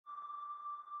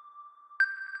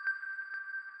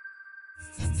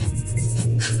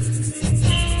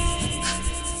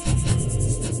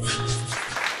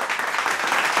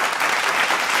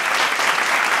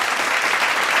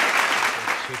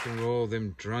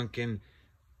and drunken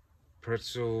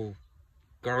pretzel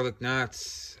garlic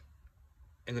knots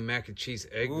and the mac and cheese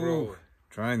egg roll.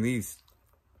 Trying these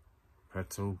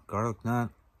pretzel garlic knot.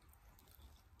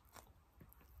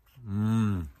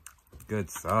 Good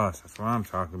sauce. That's what I'm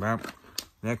talking about.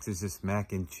 Next is this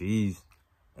mac and cheese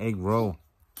egg roll.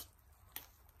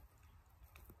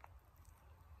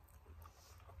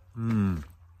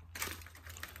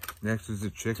 Next is the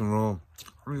chicken roll.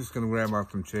 I'm just gonna grab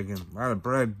out some chicken. A lot of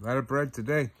bread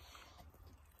today.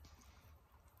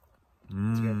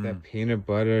 It's got that peanut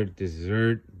butter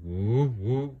dessert. Woo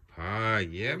woo pie.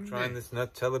 Yeah, I'm trying this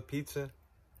Nutella pizza.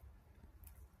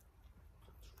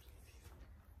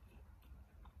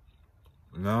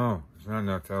 No, it's not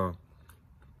Nutella.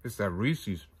 It's that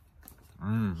Reese's.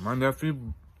 My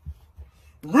nephew.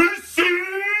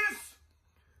 Reese's!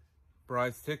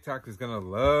 Bride's TikTok is gonna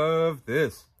love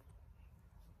this.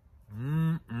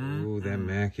 Ooh, that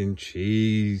mac and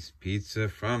cheese pizza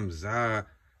from Zazas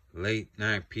Late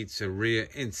Night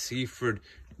Pizzeria in Seaford,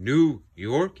 New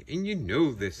York. And you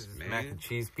know this, man. Mac and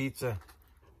cheese pizza.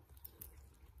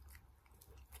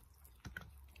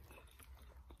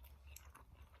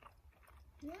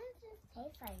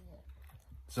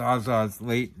 Zazas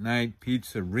Late Night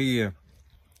Pizzeria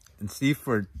in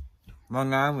Seaford,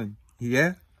 Long Island.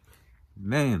 Yeah?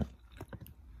 Man.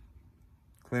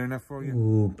 Clear enough for you?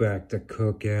 Ooh, back to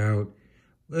cookout.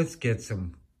 Let's get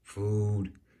some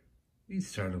food. We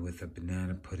started with a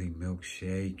banana pudding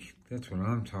milkshake. That's what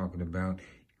I'm talking about.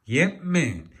 Yep,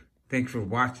 man. Thanks for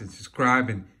watching,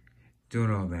 subscribing, doing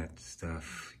all that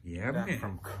stuff. Yeah, Back man.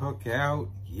 from cookout.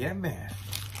 Yeah, man.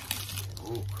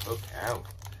 Ooh, cookout.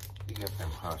 You got them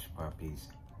hush puppies.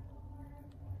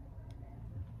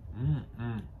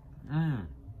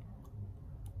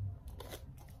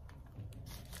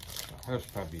 Hush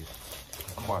puppies.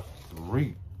 I bought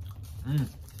 3.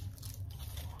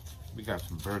 We got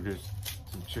some burgers,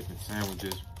 some chicken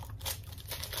sandwiches.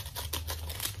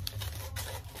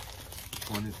 Which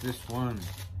one is this one?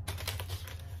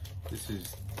 This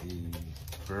is the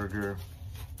burger,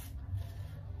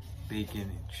 bacon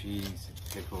and cheese and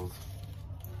pickles.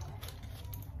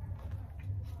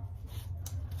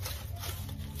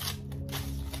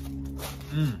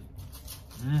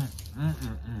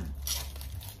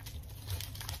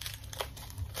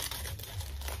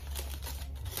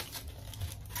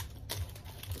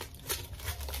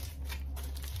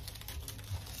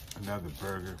 Another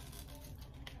burger.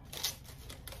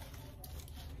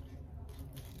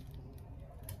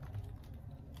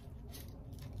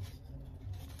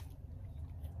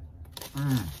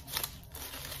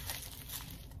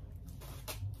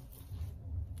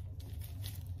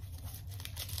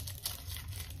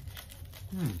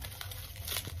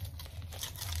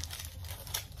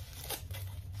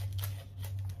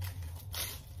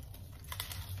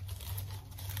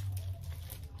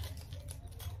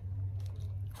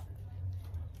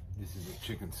 This is a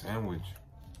chicken sandwich.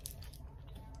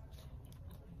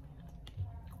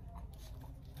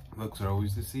 Looks are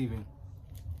always deceiving.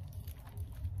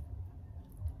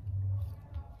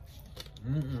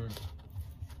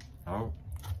 Oh,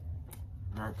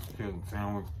 not the chicken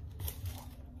sandwich.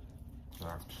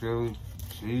 Got chili,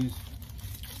 cheese.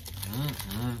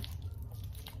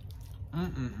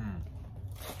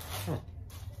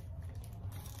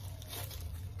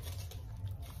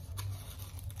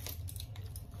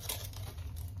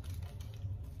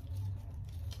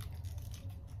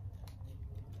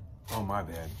 Oh, my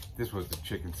bad. This was the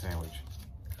chicken sandwich.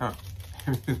 Huh.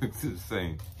 It looks the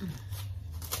same.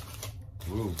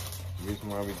 Ooh, the reason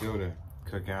why we do the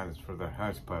cookout is for the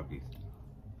hush puppies.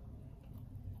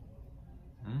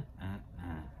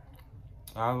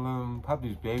 I love them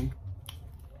puppies, baby.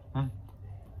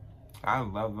 I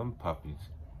love them puppies.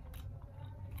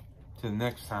 Till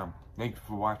next time, thank you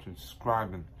for watching,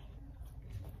 subscribing.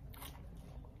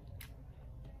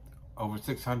 Over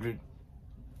 600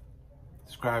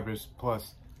 subscribers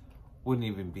plus wouldn't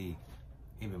even be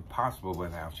possible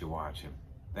without you watching.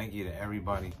 Thank you to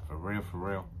everybody, for real, for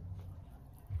real.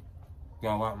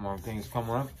 Got a lot more things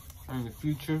coming up in the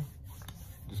future.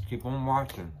 Just keep on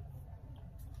watching.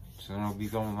 Soon I'll be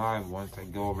going live once I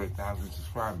go over 1,000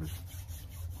 subscribers.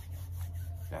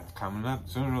 That's coming up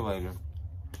sooner or later.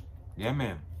 Yeah,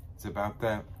 man. It's about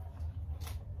that.